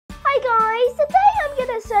Hi guys, today I'm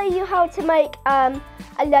going to show you how to make a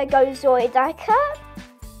Lego Droideka.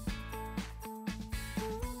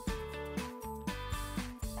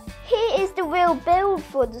 Here is the real build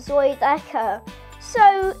for the Droideka.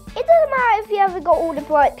 So it doesn't matter if you haven't got all the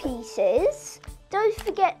bright pieces. Don't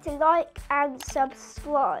forget to like and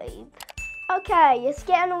subscribe. Okay, let's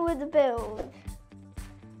get on with the build.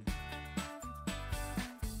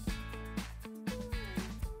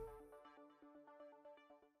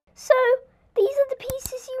 So, these are the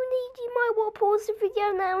pieces you need. You might want to pause the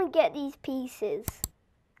video now and get these pieces.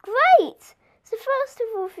 Great! So first of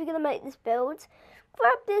all, if you're going to make this build,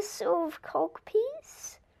 grab this sort of cog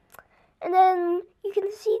piece. And then you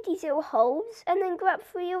can see these little holes. And then grab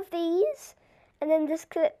 3 of these. And then just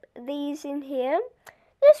clip these in here.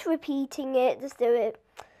 Just repeating it. Just do it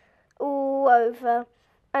all over.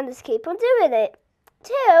 And just keep on doing it.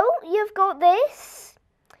 Till you've got this.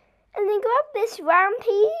 And then grab this round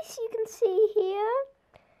piece you can see here.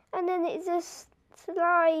 And then it just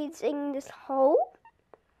slides in this hole.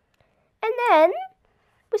 And then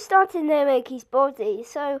we're starting to make his body.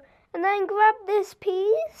 So, and then grab this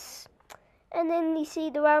piece. And then you see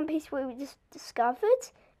the round piece we just discovered.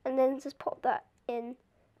 And then just pop that in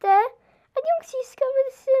there. And you can discover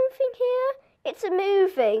something here. It's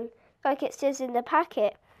moving, like it says in the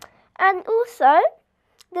packet. And also,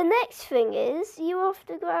 the next thing is you have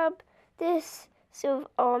to grab this sort of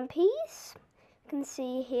arm piece. You can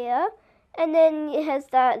see here. And then it has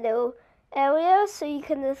that little area, so you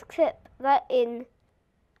can just clip that in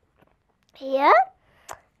here.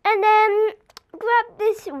 And then grab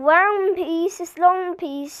this round piece, this long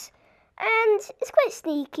piece. And it's quite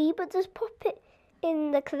sneaky, but just pop it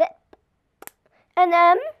in the clip. And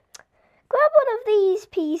then grab one of these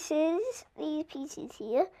pieces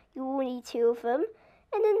here. You will need 2 of them.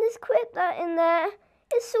 And then just clip that in there.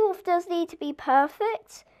 It sort of does need to be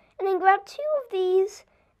perfect. And then grab 2 of these.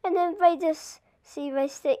 And then they just, see, they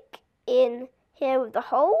stick in here with the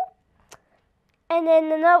hole. And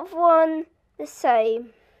then another one, the same.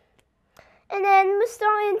 And then we're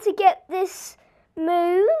starting to get this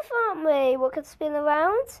move, aren't we? What can spin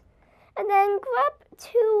around. And then grab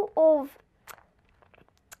 2 of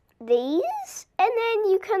these. And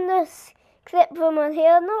then you can just clip them on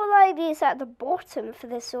here, not like this at the bottom for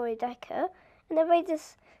this Droideka. And then they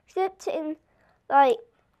just clipped it in like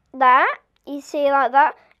that. You see, like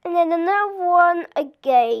that. And then another one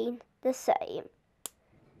again, the same.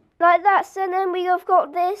 Like that. So then we have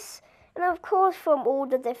got this. And of course, from all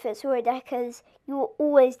the different Droidekas, you will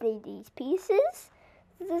always need these pieces.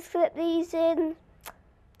 So just clip these in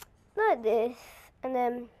like this. And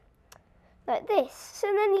then like this. So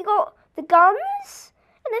then you got the guns.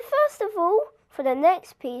 And then first of all, for the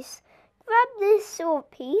next piece, grab this sort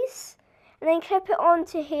of piece and then clip it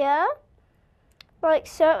onto here, like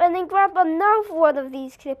so. And then grab another one of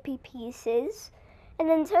these clippy pieces and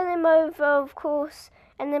then turn him over, of course,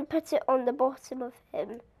 and then put it on the bottom of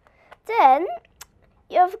him. Then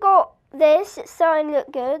you've got this, it's starting to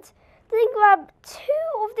look good. Then grab 2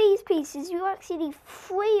 of these pieces, you actually need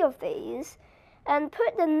 3 of these, and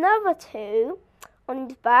put another 2 on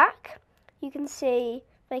the back. You can see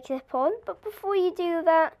they clip on, but before you do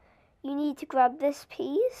that, you need to grab this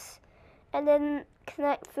piece and then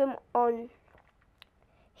connect them on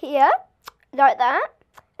here, like that.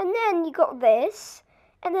 And then you got this,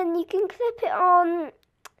 and then you can clip it on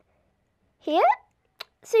here.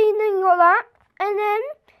 So you know you got that. And then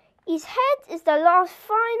his head is the last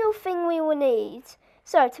final thing we will need.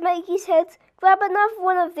 So to make his head, grab another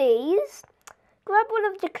one of these, grab one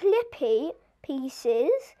of the clippy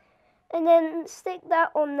pieces, and then stick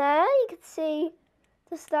that on there. You can see,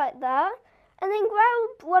 just like that. And then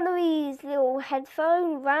grab one of these little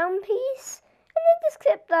headphone round piece. And then just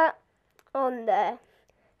clip that on there.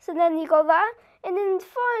 So then you got that. And then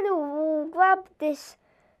finally we'll grab this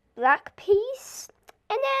black piece.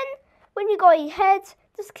 And then when you got your head,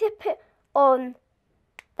 just clip it on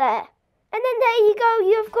there. And then there you go.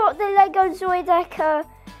 You've got the Lego Droideka.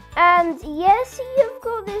 And yes, you've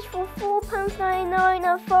got this for £4.99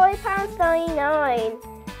 and £5.99.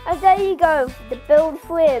 And there you go, the build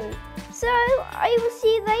for him. So I will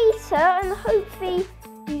see you later, and hopefully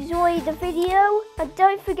you enjoyed the video. And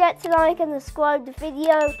don't forget to like and subscribe the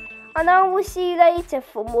video. And I will see you later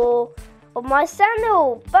for more of my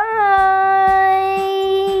channel. Bye!